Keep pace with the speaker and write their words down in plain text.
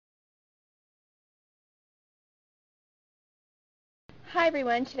Hi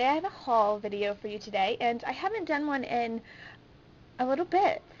everyone, today I have a haul video for you today, and I haven't done one in a little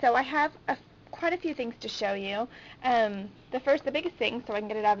bit, so I have quite a few things to show you. The biggest thing, so I can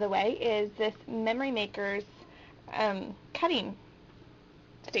get it out of the way, is this Memory Maker's cutting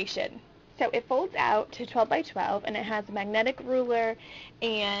station. So it folds out to 12 by 12, and it has a magnetic ruler,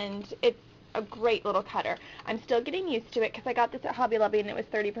 and it's a great little cutter. I'm still getting used to it because I got this at Hobby Lobby and it was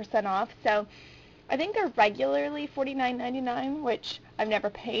 30% off, so I think they're regularly $49.99, which I've never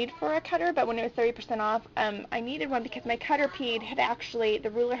paid for a cutter, but when it was 30% off, I needed one because my cutter ped the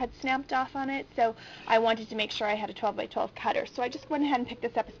ruler had snapped off on it, so I wanted to make sure I had a 12 by 12 cutter. So I just went ahead and picked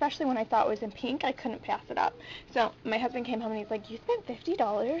this up, especially when I thought it was in pink. I couldn't pass it up. So my husband came home and he's like, "You spent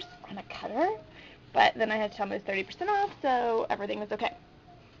 $50 on a cutter?" But then I had to tell him it was 30% off, so everything was okay.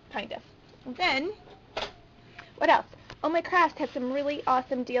 Kind of. And then, what else? Oh, my Crafts has some really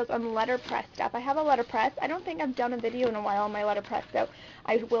awesome deals on letterpress stuff. I have a letterpress. I don't think I've done a video in a while on my letterpress, so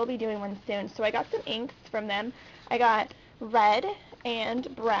I will be doing one soon. So I got some inks from them. I got red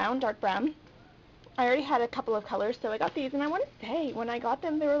and brown, dark brown. I already had a couple of colors, so I got these, and I want to say, when I got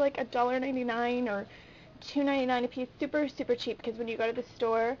them, they were like $1.99 or $2.99 a piece. Super, super cheap, because when you go to the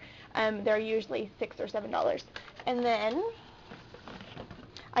store, they're usually $6 or $7. And then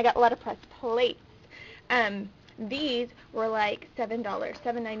I got letterpress plates. These were like $7,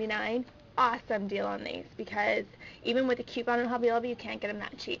 $7.99. Awesome deal on these, because even with a coupon on Hobby Lobby, you can't get them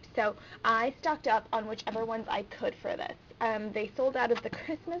that cheap. So I stocked up on whichever ones I could for this. They sold out of the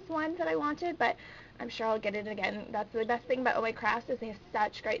Christmas ones that I wanted, but I'm sure I'll get it again. That's the best thing about Oh My Crafts, is they have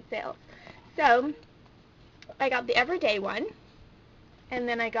such great sales. So I got the everyday one, and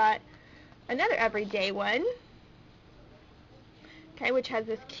then I got another everyday one, okay, which has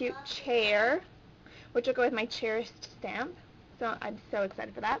this cute chair, which will go with my cherished stamp. So I'm so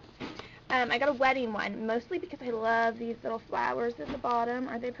excited for that. I got a wedding one, mostly because I love these little flowers at the bottom.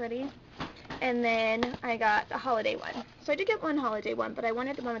 Aren't they pretty? And then I got a holiday one. So I did get one holiday one, but I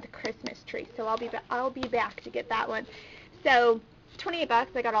wanted the one with the Christmas tree. So I'll be back to get that one. So 28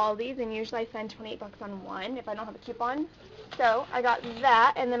 bucks, I got all of these, and usually I spend 28 bucks on one if I don't have a coupon. So I got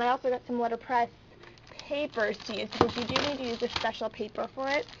that, and then I also got some letterpress papers to use, because you do need to use a special paper for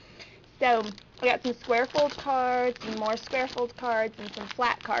it. So I got some square fold cards, some more square fold cards, and some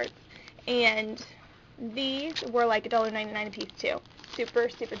flat cards. And these were like $1.99 a piece too. Super,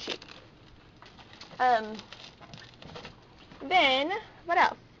 super cheap. Then, what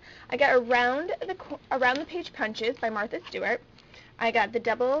else? I got around the page punches by Martha Stewart. I got the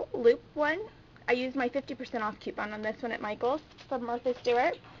double loop one. I used my 50% off coupon on this one at Michael's from Martha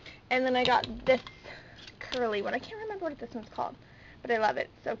Stewart. And then I got this curly one. I can't remember what this one's called, but I love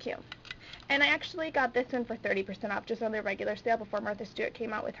it. So cute. And I actually got this one for 30% off, just on their regular sale, before Martha Stewart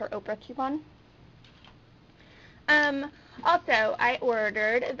came out with her Oprah coupon. Also, I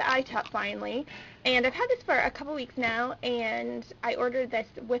ordered the iTop finally, and I've had this for a couple weeks now, and I ordered this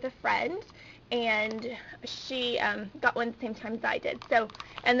with a friend, and she got one at the same time as I did. So,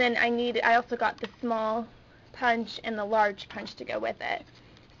 and then I also got the small punch and the large punch to go with it.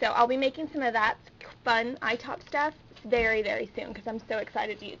 So I'll be making some of that fun iTop stuff very, very soon, because I'm so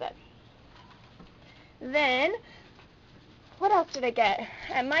excited to use it. Then, what else did I get?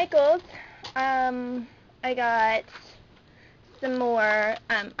 At Michael's, I got some more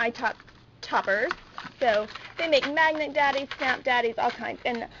iTop toppers. So they make magnet daddies, snap daddies, all kinds.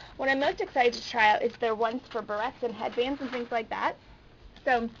 And what I'm most excited to try out is their ones for barrettes and headbands and things like that.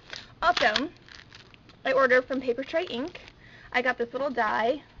 So, also, I ordered from Paper Tray Ink. I got this little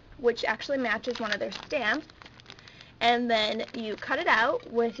die, which actually matches one of their stamps. And then you cut it out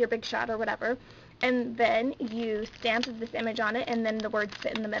with your Big Shot or whatever, and then you stamp this image on it, and then the words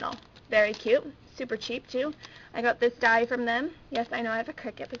fit in the middle. Very cute. Super cheap, too. I got this die from them. Yes, I know I have a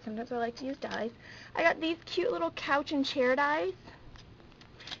Cricut, but sometimes I like to use dies. I got these cute little couch and chair dies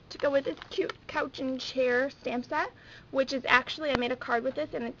to go with this cute couch and chair stamp set, which is actually, I made a card with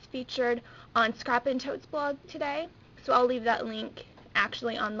this, and it's featured on Scrap and Totes blog today. So I'll leave that link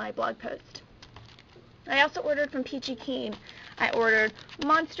actually on my blog post. I also ordered from Peachy Keen. I ordered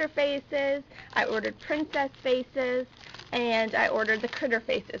monster faces, I ordered princess faces, and I ordered the critter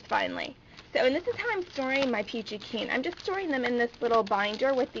faces finally. So, and this is how I'm storing my Peachy Keen. I'm just storing them in this little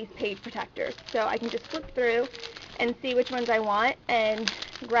binder with these page protectors. So I can just flip through and see which ones I want and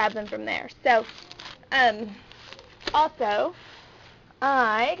grab them from there. So, also,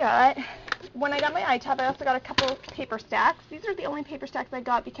 when I got my iTop, I also got a couple paper stacks. These are the only paper stacks I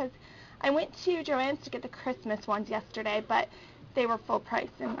got because I went to Joann's to get the Christmas ones yesterday, but they were full price,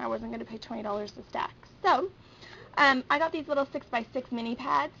 and I wasn't going to pay $20 a stack. So, I got these little 6x6 mini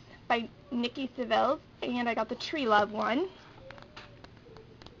pads by Nikki Seville's, and I got the Tree Love one.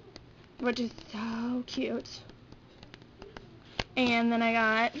 which is so cute. And then I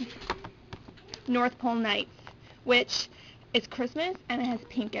got North Pole Nights, which is Christmas and it has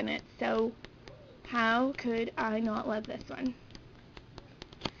pink in it. So how could I not love this one?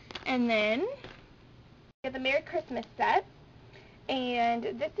 And then we have the Merry Christmas set. And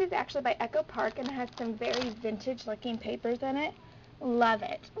this is actually by Echo Park, and it has some very vintage-looking papers in it. Love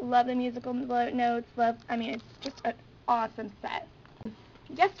it. Love the musical notes. I mean, it's just an awesome set.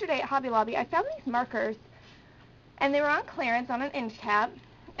 Yesterday at Hobby Lobby, I found these markers, and they were on clearance on an end cap,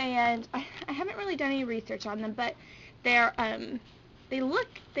 and I haven't really done any research on them, but they're they look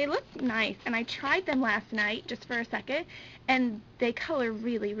nice, and I tried them last night just for a second, and they color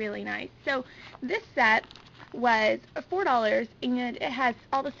really, really nice. So this set was $4, and it has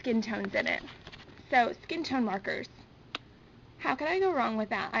all the skin tones in it. So skin tone markers. How could I go wrong with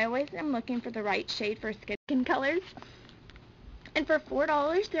that? I always am looking for the right shade for skin colors. And for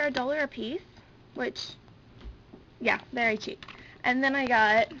 $4, they're $1 a piece, which, yeah, very cheap. And then I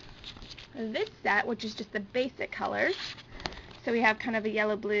got this set, which is just the basic colors. So we have kind of a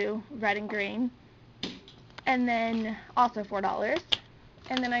yellow, blue, red, and green. And then also $4.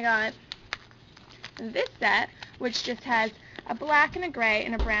 And then I got this set, which just has a black and a gray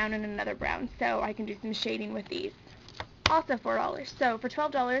and a brown and another brown, so I can do some shading with these. Also $4. So for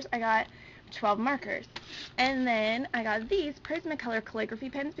 $12, I got 12 markers. And then I got these Prismacolor calligraphy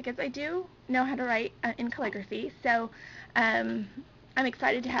pens because I do know how to write in calligraphy, so I'm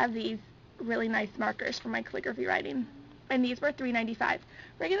excited to have these really nice markers for my calligraphy writing. And these were $3.95.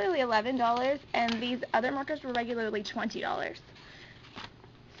 Regularly $11, and these other markers were regularly $20.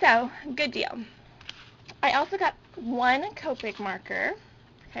 So, good deal. I also got one Copic marker,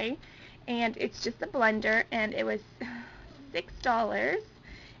 okay, and it's just a blender, and it was $6,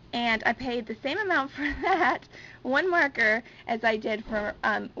 and I paid the same amount for that one marker as I did for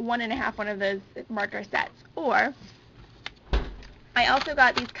one of those marker sets. Or I also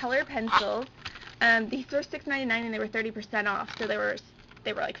got these color pencils. These were $6.99 and they were 30% off, so they were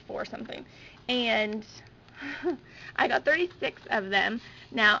like $4 something, and I got 36 of them.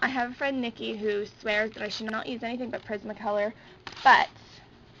 Now, I have a friend, Nikki, who swears that I should not use anything but Prismacolor, but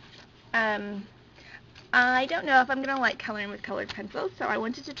I don't know if I'm going to like coloring with colored pencils, so I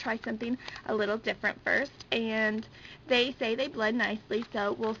wanted to try something a little different first, and they say they blend nicely,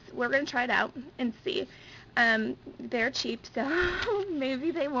 so we're going to try it out and see. They're cheap, so maybe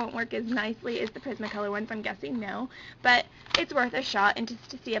they won't work as nicely as the Prismacolor ones. I'm guessing no, but it's worth a shot and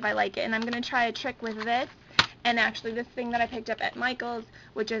just to see if I like it. And I'm going to try a trick with this, and actually this thing that I picked up at Michael's,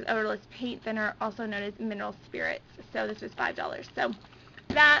 which is odorless paint thinner, also known as mineral spirits. So this was $5. So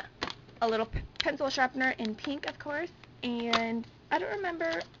that, a little pencil sharpener in pink, of course, and I don't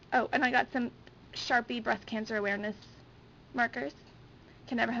remember, oh, and I got some Sharpie breast cancer awareness markers.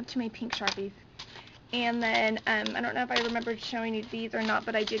 Can never have too many pink Sharpies. And then, I don't know if I remembered showing you these or not,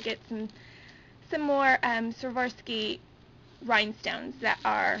 but I did get some more Swarovski rhinestones that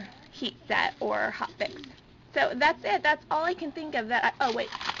are heat set or hot fix. So that's it. That's all I can think of. Oh wait,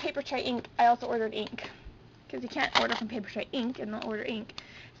 paper tray ink. I also ordered ink, because you can't order from Paper Tray Ink and not order ink.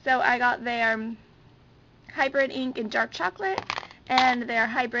 So I got their hybrid ink in dark chocolate and their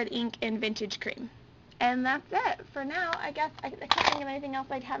hybrid ink in vintage cream. And that's it for now. I guess I can't think of anything else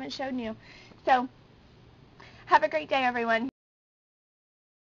I haven't shown you. So have a great day, everyone.